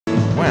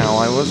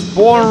was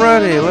born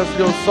ready. Let's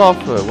go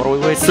software. What are we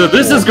waiting for? So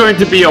this is going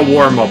to be a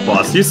warm-up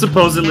boss. He's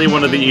supposedly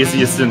one of the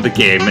easiest in the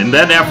game, and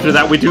then after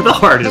that we do the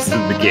hardest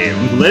in the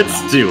game. Let's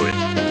do it.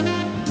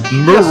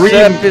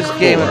 Marine this Corps.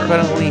 game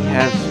apparently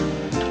has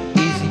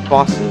easy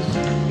bosses.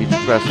 You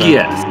just press that.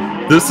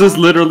 Yes. This is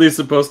literally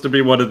supposed to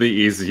be one of the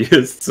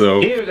easiest, so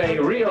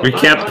we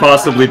can't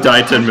possibly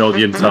die 10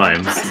 million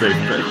times. Safe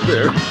right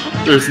there.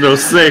 There's no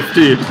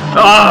safety.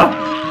 Ah!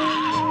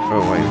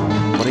 Oh wait,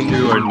 what are you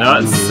You are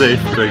not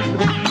safe right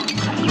there.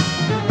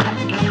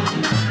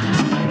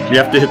 You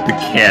have to hit the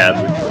cab.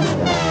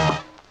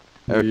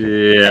 Okay.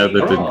 Yeah,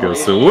 that didn't go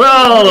so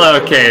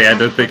well. Okay, I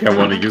don't think I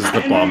want to use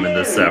the bomb in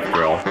this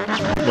after all.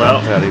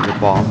 Well, Parry the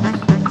bomb.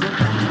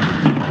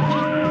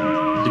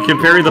 you can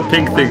parry the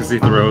pink things he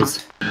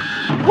throws.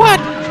 What?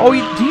 Oh,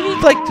 do you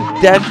need like to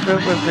dash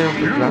over there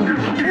on the ground?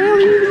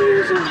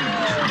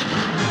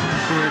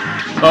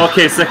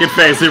 Okay, second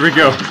phase, here we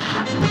go.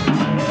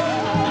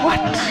 What?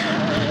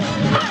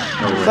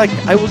 Oh, It's like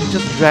I was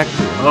just dragged.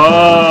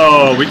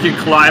 oh, we can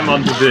climb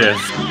onto this.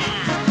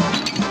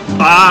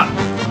 Ah!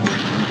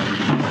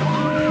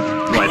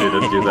 Why did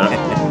it do that?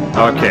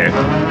 Okay.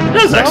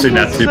 That's actually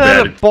not too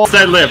bad.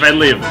 I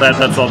live.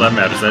 That's all that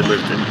matters. I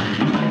lived it.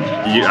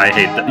 I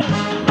hate that.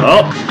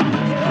 Oh!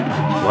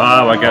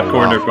 Wow, I got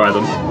cornered by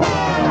them.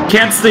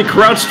 Can't stay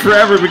crouched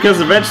forever because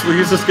eventually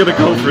he's just gonna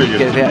go for you.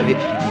 Get the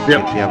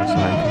Yep. other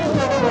side.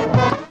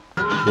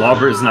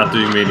 Lobber is not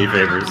doing me any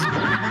favors.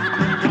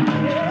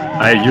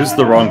 I used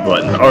the wrong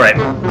button. Alright.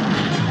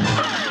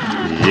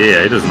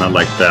 Yeah, he does not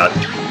like that.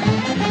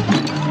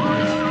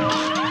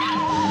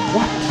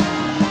 What?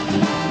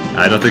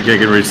 I don't think I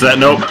can reach that.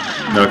 Nope.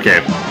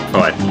 Okay,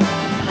 fine.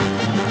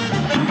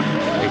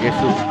 I guess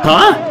you.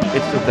 Huh?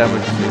 It's the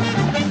damage too.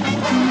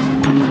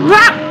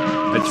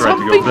 I tried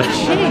to go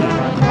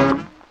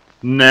there.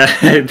 Nah,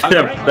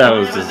 that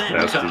was just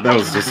nasty. That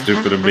was just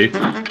stupid of me.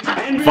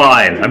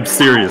 Fine, I'm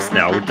serious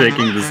now. We're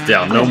taking this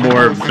down. No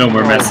more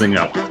messing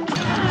up.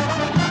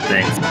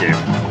 Thanks, game.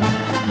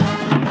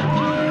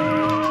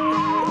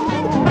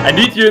 I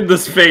need you in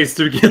this phase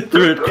to get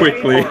through it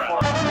quickly.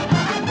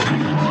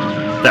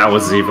 That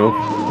was evil.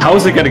 How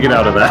was I gonna get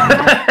out of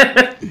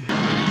that?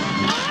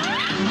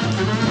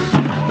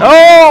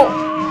 No!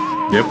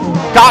 Yep.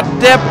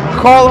 Goddamn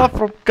call up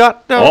from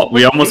goddamn. Oh,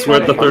 we almost were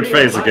at the third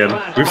phase again.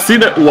 We've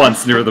seen it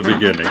once near the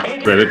beginning.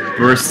 That it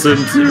bursts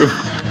into.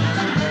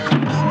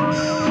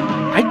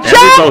 I And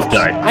jumped! we both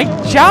died. I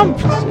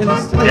jumped!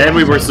 Instead. And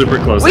we were super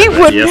close. We to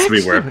were it. Yes, we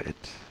next were. to it.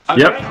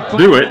 Yep,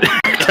 do it.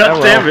 God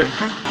well. damn it.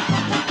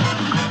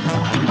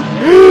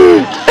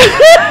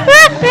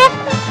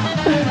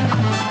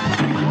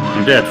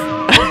 I'm dead.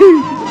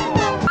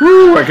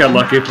 Woo, I got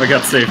lucky. I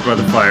got saved by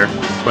the fire.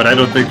 But I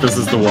don't think this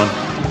is the one.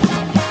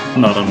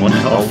 Not on one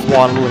health.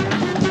 One look.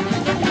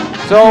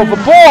 So the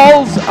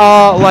balls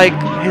are like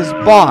his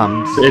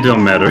bombs. It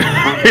don't matter.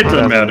 It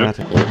don't matter.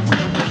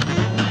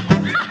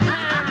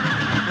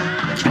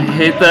 I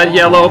hate that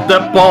yellow,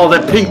 that ball,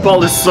 that pink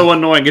ball is so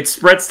annoying. It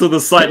spreads to the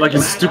side like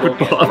his stupid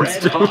bombs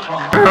do.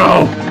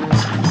 Oh.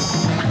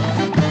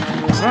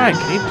 Alright,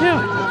 can you do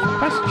it?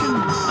 Question.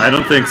 I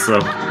don't think so.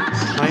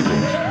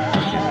 Maybe.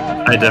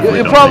 I definitely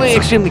You're don't probably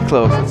think so. extremely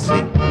close, let's see.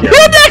 Yeah.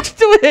 You're next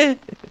to it!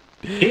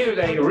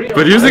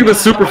 But using the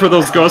super for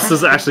those ghosts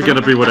is actually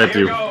gonna be what I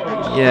do.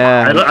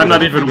 Yeah. I'm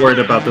not even worried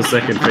about the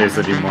second phase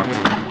anymore.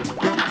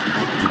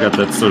 You got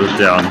that sort of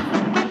down.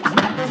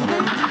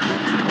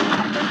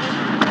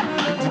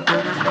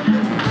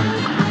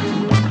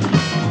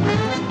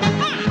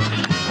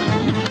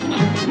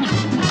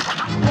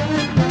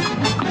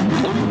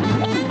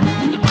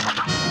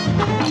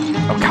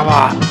 Oh, come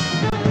on!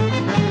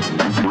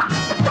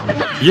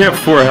 You have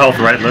 4 health,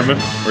 right, Lemon?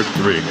 Or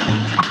 3?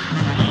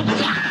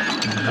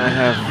 I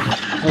have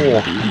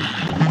 4.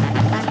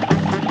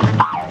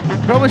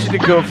 Probably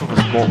should go for the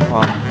small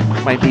pump.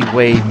 Might be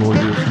way more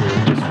useful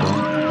in this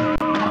one.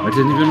 I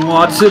didn't even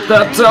watch it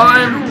that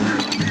time!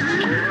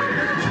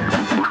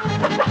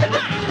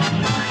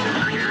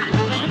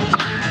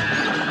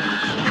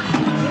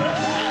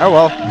 Oh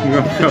well.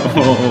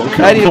 Oh,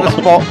 I need a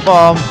small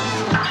bomb.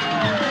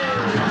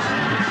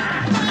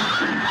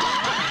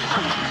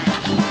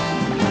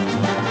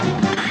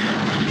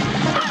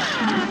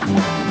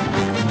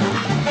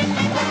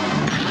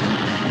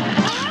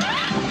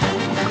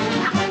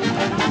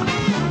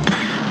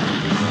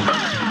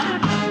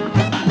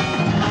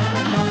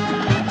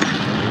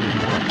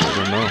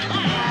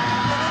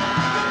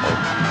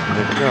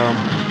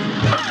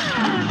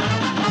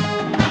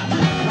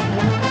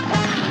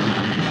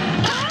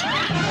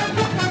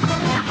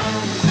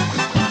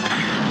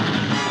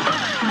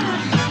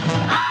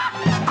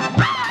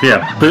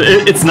 Yeah, but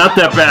it's not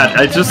that bad.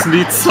 I just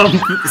need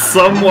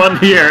someone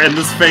here in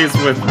this phase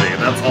with me.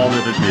 That's all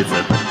that it needs.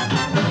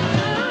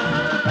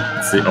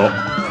 Let's see. Oh,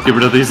 get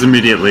rid of these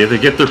immediately. They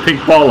get their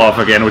pink ball off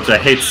again, which I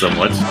hate so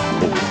much.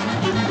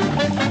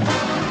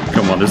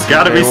 Come on, there's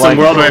gotta be some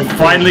world where I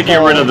finally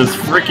get rid of this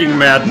freaking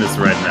madness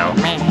right now.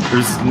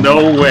 There's no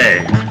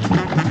way.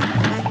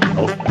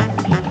 Oh,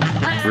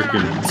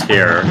 freaking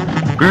terror.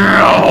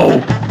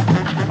 No!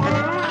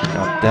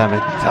 God damn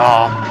it.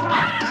 Oh.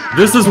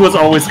 This is what's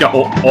always got.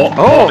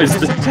 Is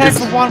this attack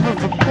the one with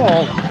the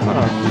ball?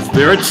 Is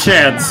there a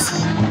chance?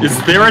 Is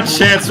there a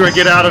chance where I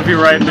get out of here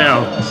right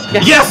now?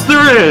 Yes,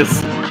 there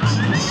is!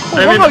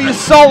 You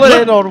solid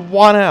it on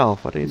 1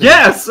 health. What are you doing?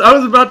 Yes! I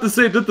was about to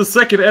say, did the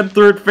second and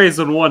third phase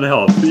on 1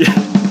 health.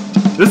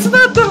 This is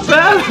not that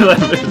bad!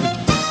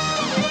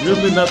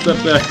 Really not that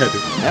bad.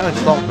 No,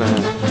 it's not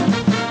bad.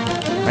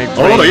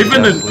 Oh,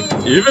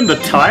 even the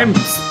time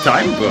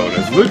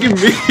bonus. Look at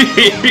me!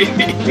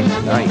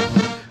 Nice.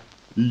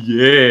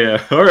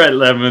 Yeah. Alright,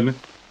 Lemon.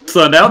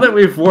 So now that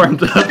we've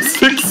warmed up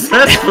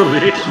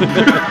successfully...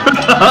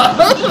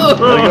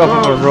 Wanna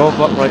go for a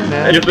robot right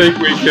now? I think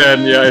we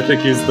can, yeah, I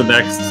think he's the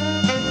next.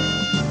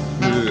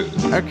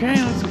 Okay,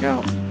 let's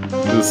go.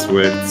 This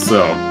way,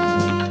 so...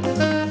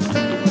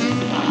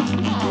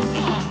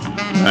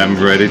 I'm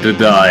ready to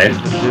die.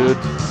 Dude.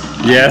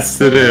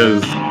 Yes, it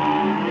is.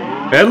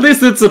 At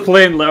least it's a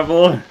plain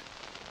level.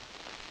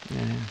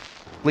 Yeah.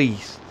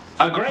 Please.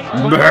 A great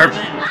Burp.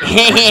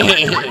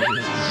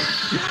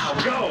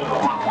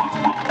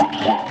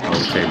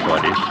 Okay,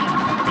 buddy.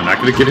 I'm not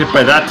gonna get hit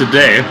by that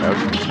today.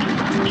 Okay.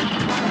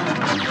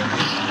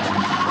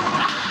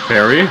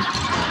 Parry.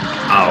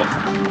 Ow.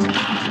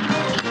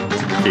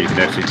 Okay, you can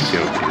actually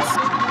kill these.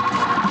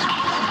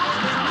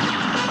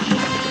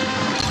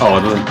 Oh,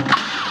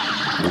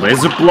 the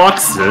laser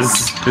blocks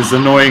his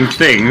annoying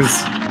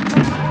things.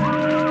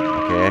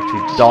 Okay,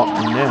 actually don't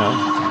know.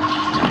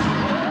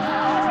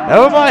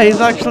 Never mind,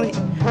 he's actually...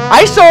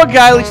 I saw a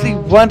guy literally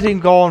wanting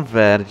gone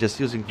there, just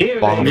using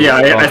bombs. Yeah,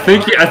 I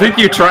think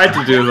you tried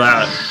to do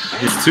that.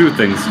 He's 2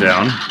 things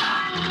down.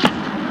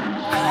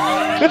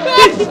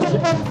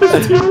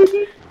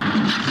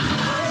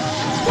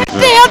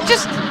 They're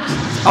just...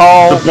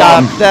 Oh, the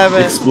bomb god damn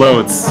it.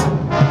 explodes.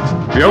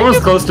 We're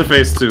almost close to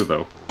phase 2,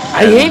 though.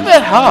 I hate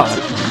that hard.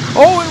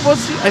 Oh, it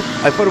was...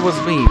 I thought it was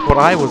me, but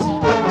I was...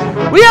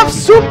 We have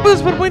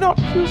supers, but we're not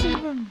using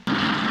them.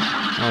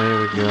 Oh, here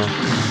we go.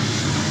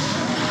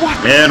 What?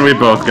 And we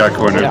both got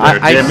cornered Yeah,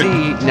 there. I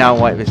see now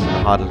why this is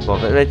the hardest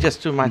boss. There's just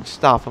too much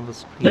stuff on the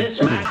screen.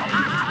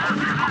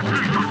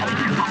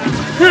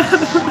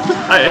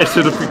 I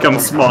should have become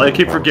small. I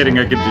keep forgetting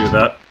I can do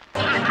that.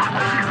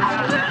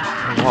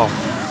 Whoa.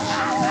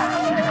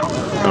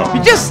 Oh.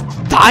 You just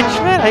touch,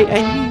 man? I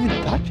didn't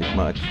even touch it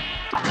much.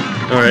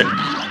 Alright.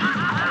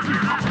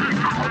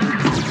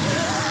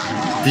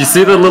 Do you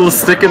see the little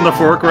stick in the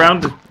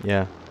foreground?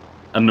 Yeah.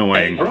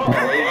 Annoying.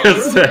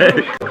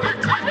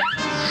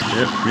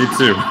 Yep, me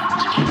too.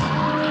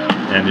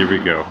 And here we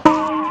go.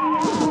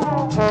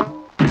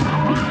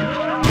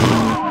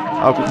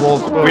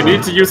 We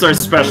need to use our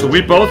special.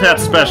 We both had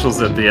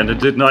specials at the end and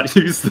did not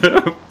use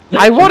them.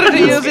 I wanted to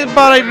use it,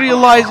 but I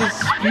realized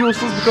it's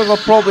useless because I'll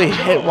probably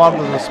hit one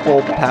with a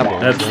small pebble.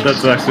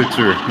 That's actually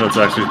true. That's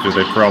actually true.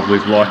 They probably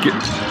block it.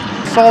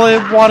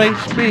 Solid 1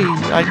 HP.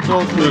 I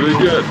told you. Really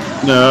good.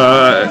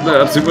 No,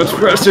 not too much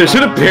pressure. I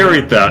should have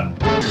parried that.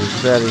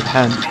 It's very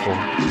handful.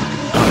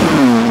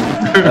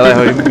 I like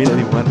how you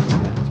immediately went for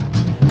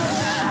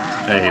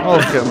that.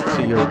 Welcome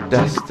to your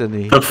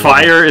destiny. The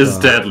fire is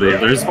deadly.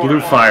 There's blue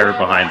fire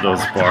behind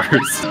those bars.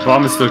 The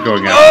bomb is still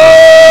going out.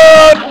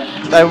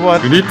 I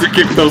want. We need to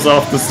kick those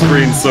off the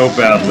screen so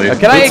badly.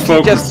 Can I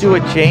actually just do a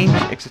change?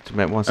 Except to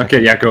make 1 second.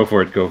 Okay, yeah, go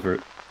for it. Go for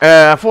it.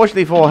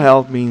 Unfortunately, 4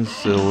 health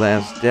means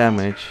less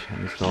damage,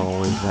 and it's not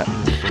always that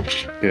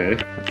useful. Okay.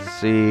 Let's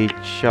see,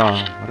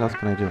 what else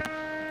can I do?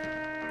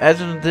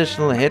 Adds an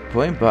additional hit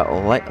point, but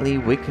lightly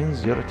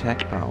weakens your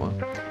attack power.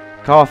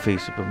 Coffee,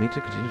 super meter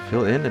continue to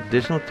fill in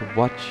additional to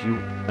what you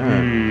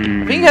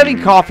earn. I think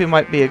having coffee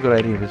might be a good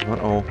idea this one.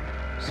 Oh,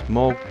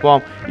 smoke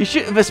bomb. You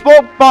should. The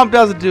smoke bomb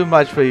doesn't do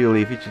much for you,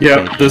 Leaf.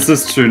 Yeah, this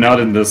is true. Not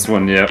in this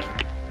one yet.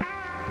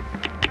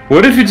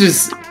 What if you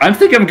just... I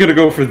think I'm gonna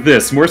go for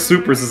this. More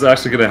supers is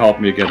actually gonna help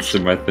me against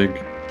him, I think.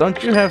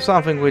 Don't you have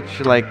something which,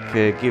 like,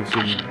 gives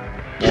you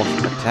more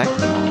attack?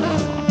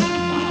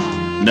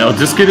 No,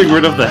 just getting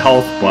rid of the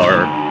health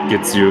bar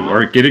gets you...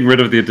 Or getting rid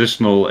of the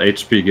additional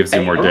HP gives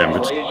you more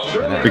damage.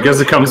 Because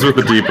it comes with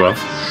the debuff.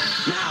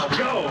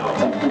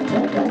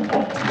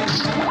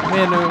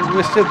 Man,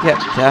 we still get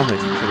damage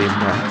pretty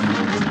much.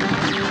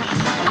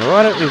 So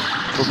why don't we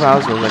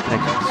propose we'll let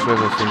next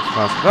swivel things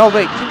fast? Well,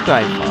 wait, 2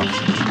 times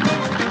fast.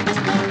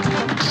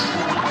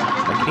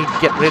 I need to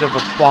get rid of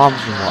the bombs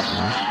and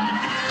whatnot.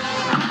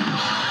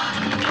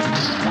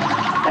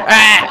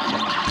 Ah!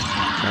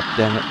 God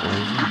damn it,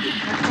 Lazy.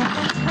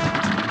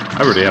 I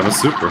already have a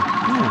super.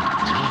 Yeah,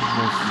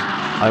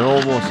 I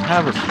almost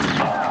have a super.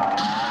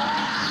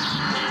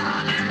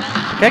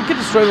 I can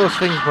destroy those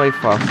things way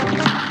faster.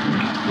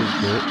 Let's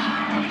do it.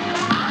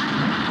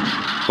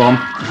 Bomb.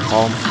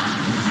 Bomb.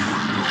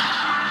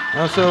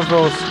 Also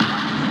those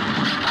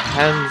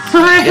hands.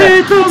 I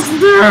hate those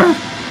there!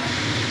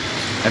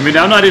 I mean,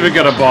 I'm not even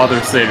gonna bother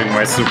saving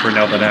my super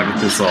now that I have it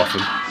this often.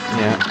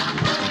 Yeah.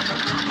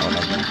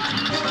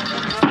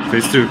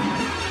 Phase 2.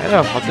 I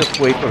know, I'll just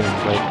wait for him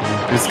right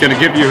now. He's gonna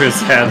give you his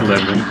head,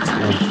 Lemon.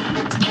 Yeah.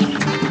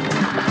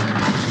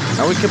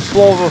 Now we can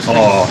blow those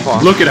things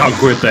fast. Look at how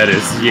good that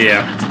is.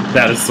 Yeah.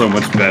 That is so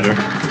much better.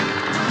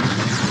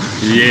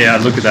 Yeah,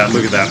 look at that,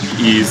 look at that.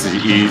 Easy,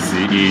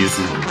 easy,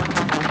 easy.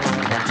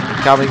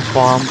 Coming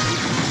bomb.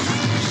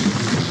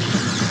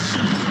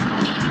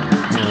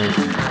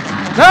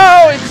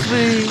 No, it's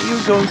the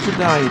you're going to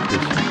die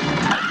edition.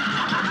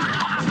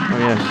 Oh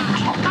yes.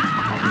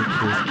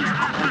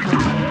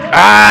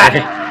 Ah!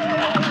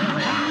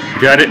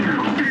 Got it.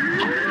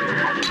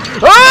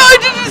 Oh, I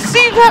didn't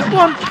see that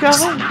one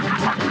coming.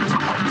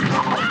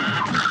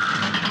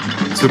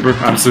 Super,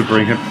 I'm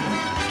supering him.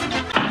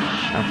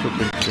 I'm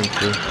super.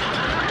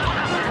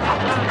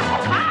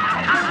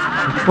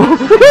 I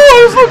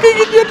was looking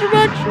in your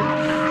direction.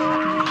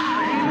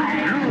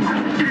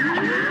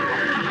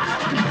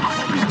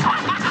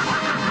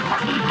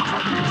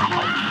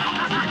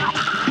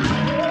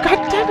 God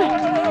damn it!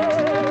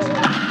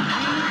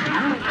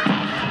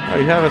 Oh,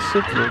 you have a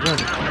super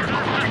already.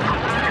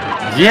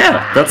 Yeah,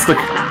 that's the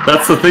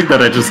thing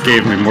that I just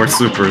gave me, more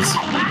supers.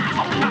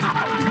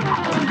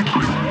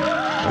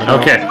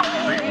 Okay.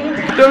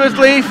 Do this,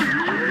 Leaf!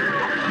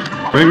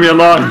 Bring me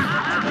along.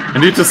 I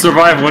need to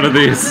survive one of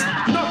these.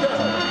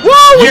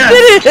 Whoa, we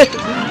did it!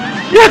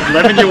 Yeah.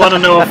 Lemon, you want to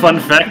know a fun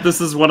fact? This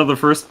is one of the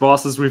first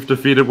bosses we've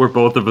defeated where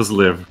both of us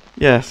live.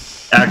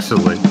 Yes.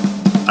 Actually.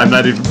 I'm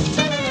not even...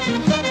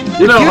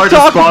 You know, you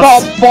talk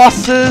about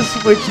bosses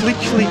which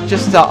literally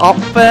just are up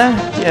there.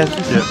 Yes,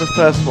 this is the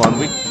first one.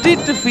 We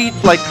did defeat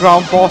like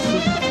ground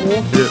bosses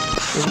before.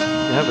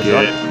 Yeah,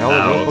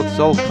 but it's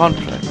soul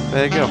contract.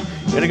 There you go.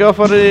 You gonna go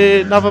for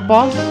another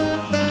boss?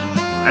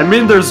 I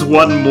mean, there's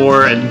one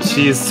more, and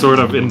she's sort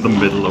of in the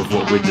middle of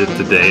what we did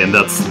today, and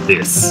that's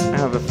this. I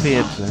have a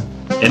theater.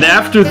 And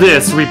after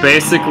this, we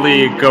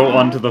basically go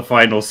on to the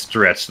final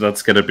stretch.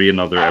 That's gonna be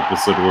another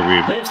episode where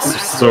we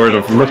sort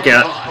of look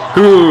at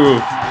who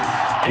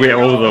we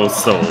owe those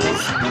souls.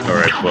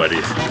 Alright,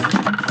 buddy.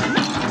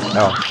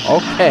 Oh,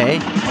 okay.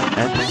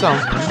 That's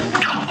something.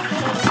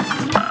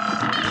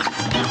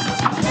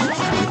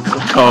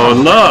 Oh,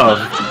 love!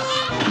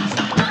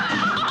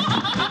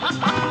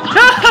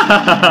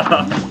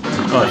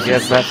 Oh, I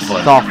guess that's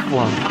the soft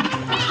one.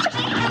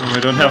 Oh, I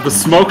don't have the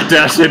smoke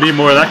dash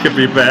anymore, that could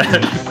be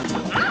bad.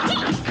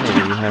 Oh,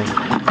 you have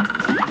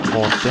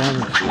more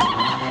damage.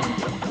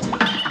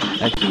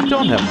 Actually, you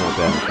don't have more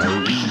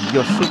damage.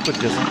 Your super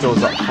just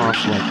goes up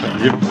fast like that.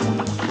 Yep.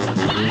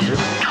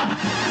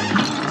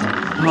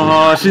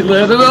 Oh, she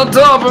landed on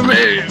top of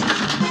me!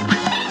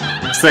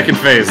 Second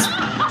phase.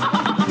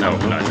 No,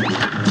 not.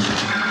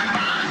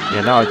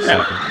 Yeah, now it's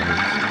second phase.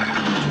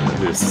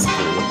 This is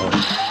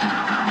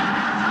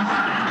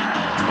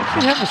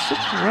You have a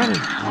super running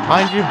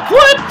behind you.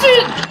 What?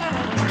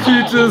 She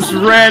just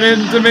ran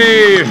into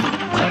me!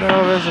 I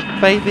know, there's a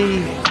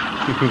baby.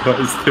 What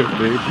is there,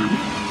 baby?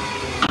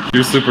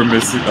 You're super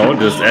missing. Oh,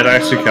 that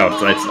actually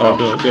counts. Oh,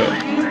 no.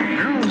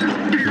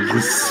 There's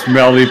a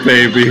smelly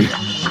baby.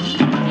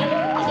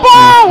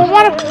 Whoa!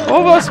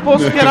 What was I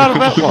supposed to get out of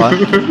that one?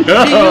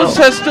 No. She used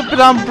her stupid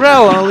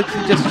umbrella and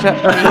literally just shut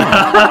me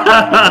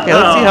down. Okay,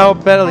 let's see how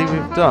badly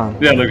we've done.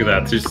 Yeah, look at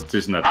that.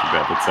 She's not too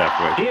bad. It's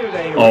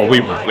halfway. Oh,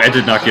 I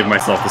did not give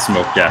myself the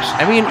smoke dash.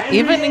 I mean,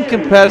 even in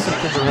comparison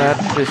to the rat,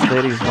 this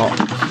lady's not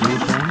too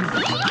bad.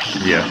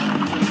 Yeah.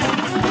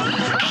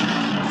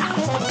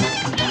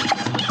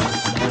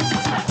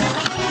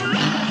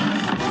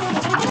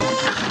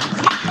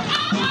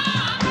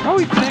 Oh,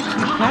 you can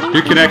actually carry?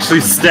 You can actually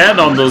stand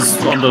on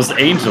those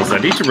angels. I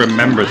need to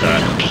remember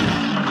that.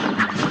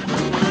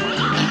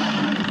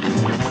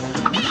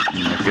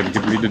 Not gonna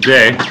give me the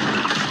day.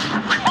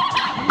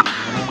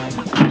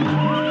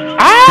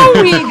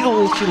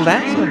 Ow! She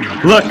lands on me.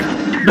 Look!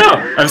 No!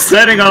 I'm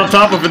standing on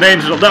top of an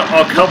angel. No!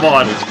 Oh, come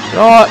on!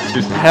 Oh,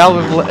 hell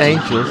with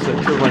angels.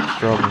 That's too much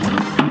trouble.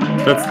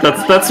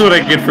 That's what I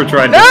get for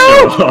trying to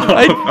show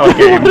off.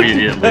 Okay,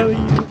 immediately.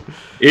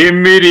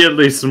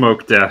 Immediately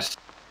smoke dash.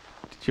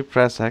 Did you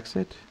press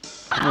exit?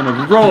 I'm on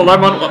a roll.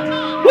 I'm on.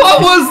 What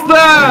was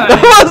that?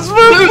 That was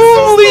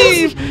Baboon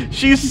Leaf!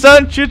 She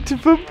sent you to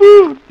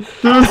Baboon!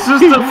 There's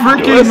just a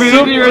freaking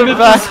meteor and it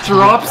just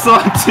drops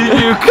onto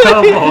you.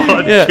 Come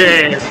on, yeah.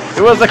 Kane.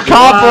 It was a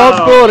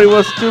cardboard board. It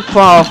was too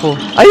powerful.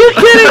 Are you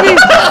kidding me?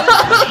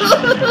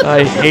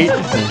 I hate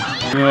him.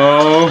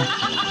 No.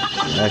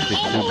 Actually,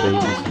 two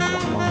babies.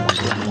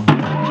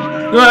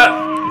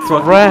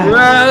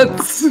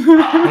 Rats!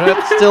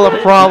 That's still a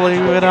problem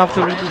even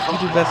after we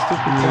defeated that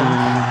stupid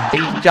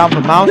thing. He jumped a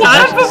mountain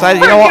and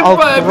decided, you know what, I'll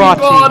karate.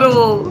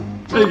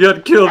 I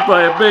got killed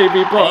by a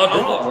baby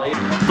bottle.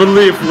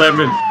 Believe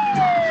Lemon.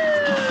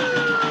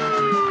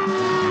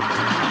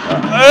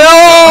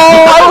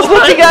 Oh! I was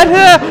looking at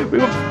her! We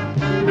were...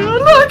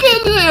 Look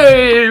at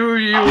her!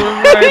 You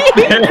were right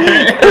there!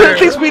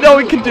 At least we know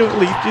we can do it,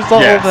 Leaf. Just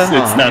all yes, over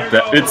it's not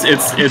that.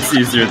 It's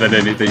easier than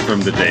anything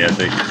from the day, I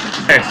think.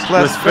 Hey,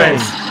 let's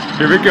face.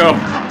 Here we go.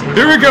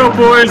 Here we go,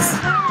 boys!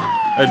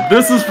 And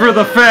this is for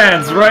the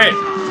fans, right?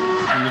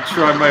 I'm gonna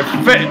try my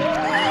fit.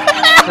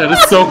 That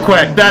is so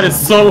quick. That is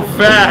so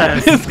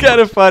fast. It's kind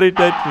of funny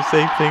that the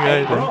same thing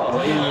I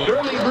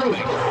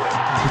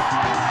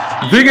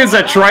did. thing is,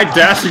 I tried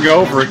dashing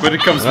over it, but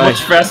it comes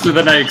much faster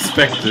than I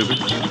expected.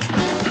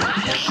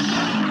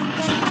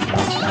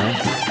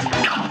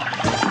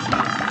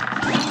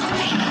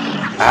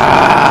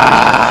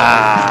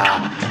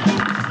 Ah!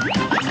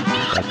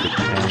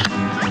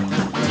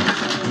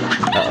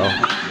 Uh-oh.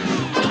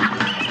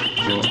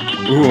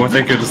 Ooh,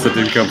 thank goodness that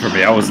didn't come for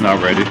me. I was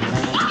not ready.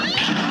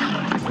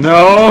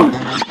 No!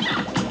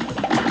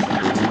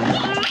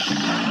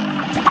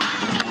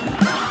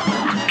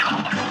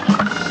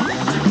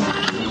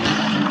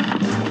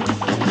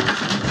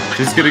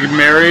 She's gonna get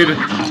married?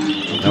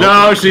 Nope.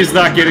 No, she's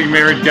not getting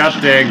married. God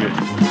dang it.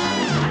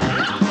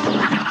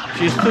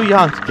 She's too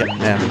young to get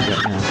married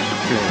right now.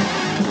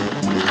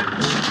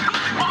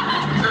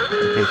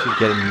 Okay, she's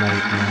getting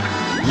married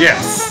now.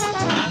 Yes!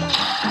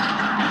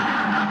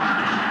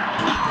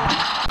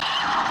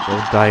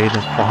 Don't die in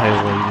a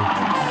fire, lady.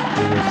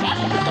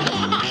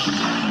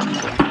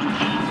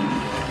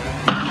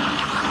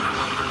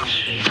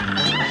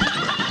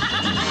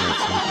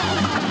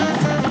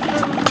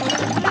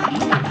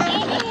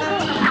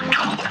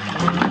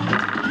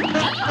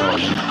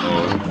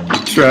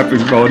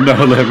 Trapping mode, no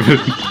limit.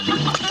 I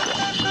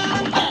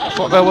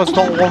thought that was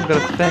no longer a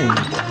thing.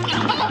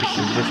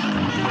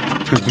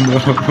 No.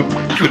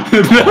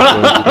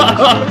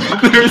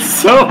 No! There's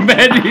so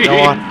many!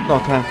 No, no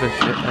time for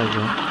shit,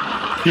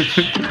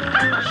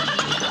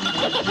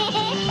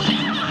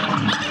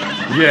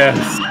 Yes.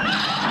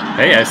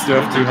 Hey, I still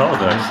have 2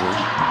 health, actually.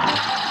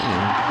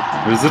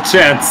 Yeah. There's a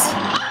chance.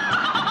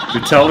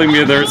 You're telling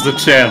me there's a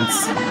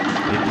chance.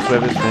 Need to swear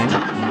this thing.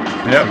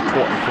 Yep.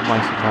 Important for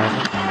my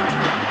survival.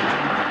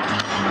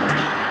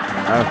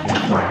 Okay,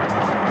 fine.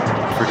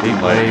 Freaking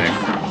lightning.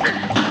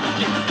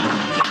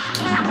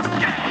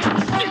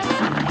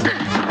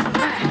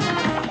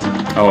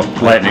 Oh,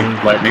 lightning.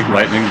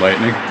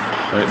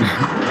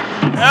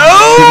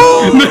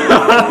 Oh!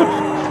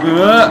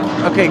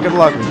 Okay, good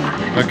luck.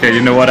 Okay,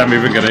 you know what? I'm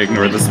even gonna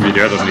ignore this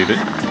meteor. I don't need it.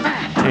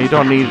 Yeah, you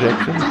don't need it,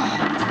 actually.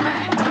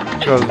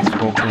 Because it's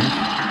smoking.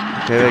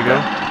 Okay, there you go.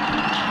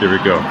 Here we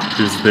go.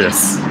 Here's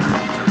this.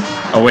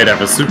 Oh wait, I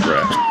have a super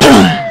axe.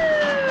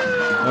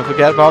 Don't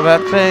forget about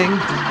that thing.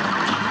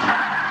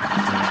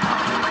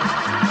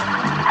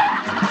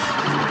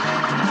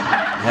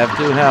 I have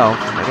 2 health.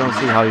 I don't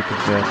see how you can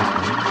fail this one.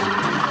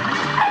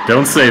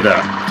 Don't say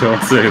that.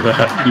 Don't say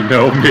that. You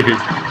know me.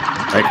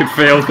 I can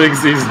fail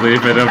things easily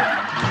if I don't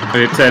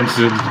pay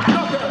attention.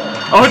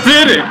 Oh, it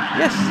did it!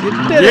 Yes, it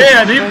did it!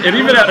 Yeah, it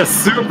even had a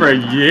super.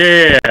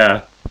 Yeah!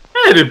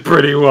 I did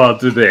pretty well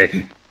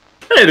today.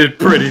 I did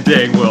pretty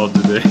dang well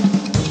today.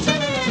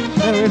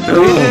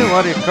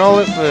 What do you call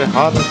it? The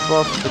hardest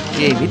boss of the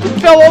game. He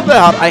didn't feel all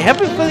that hard. I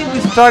have a feeling we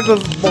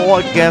struggled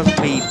more against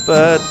me,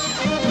 but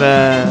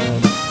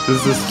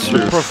this is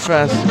true.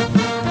 Professor.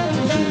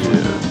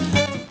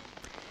 Yeah.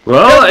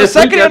 Well, the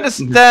second you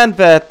understand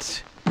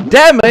that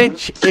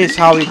damage is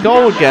how you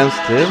go against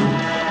him,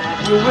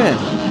 you win.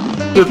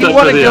 If you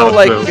want to go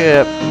like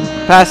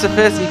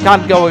pacifist, you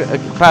can't go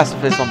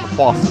pacifist on the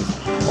bosses.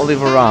 Only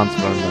for rounds,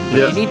 for example.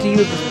 You need to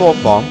use the sport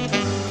bomb.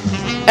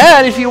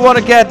 And if you want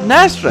to get an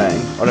S rank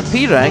or a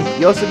P rank,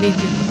 you also need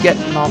to get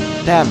enough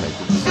damage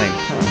at the same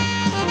time.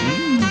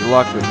 Good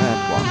luck with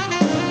that one.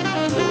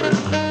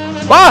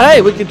 Well,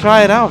 hey, we can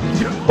try it out.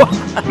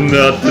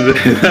 Not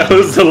today. That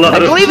was a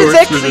lot of torture. I believe it's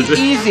actually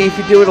easy if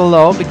you do it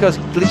alone, because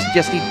at least you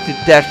just need to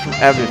dash from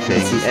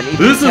everything.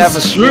 This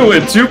is true.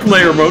 In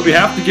 2-player mode, we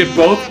have to get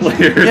both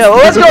players. Yeah, well,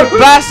 let's go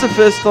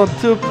pacifist on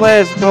 2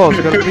 players mode.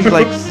 It's gonna be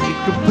like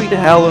complete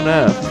hell on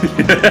earth.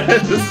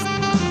 Yes.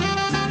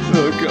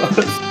 Oh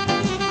gosh.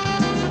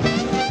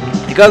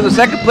 Because the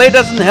second player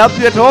doesn't help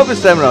you at all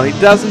this time around. He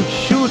doesn't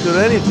shoot or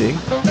anything.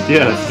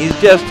 Yes. He's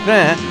just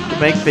there to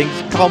make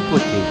things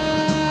complicated.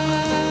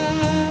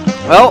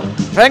 Well,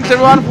 thanks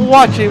everyone for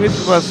watching.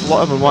 This was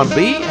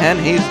Lemon1B and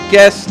his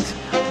guest,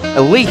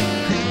 Leaf.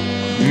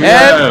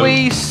 Yeah. And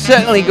we're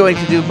certainly going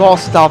to do more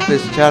stuff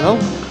this channel,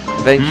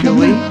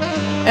 eventually.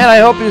 And I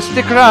hope you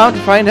stick around to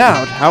find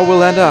out how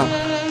we'll end up.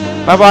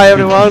 Bye-bye,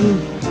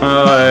 everyone.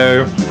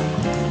 Bye.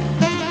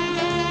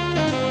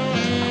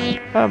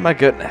 Oh my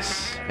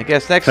goodness. I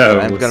guess next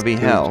time I'm gonna be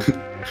hell.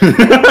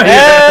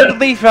 Yeah. And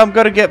Leaf, I'm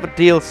gonna get the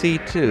DLC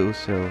too,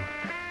 so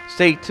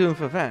stay tuned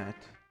for that.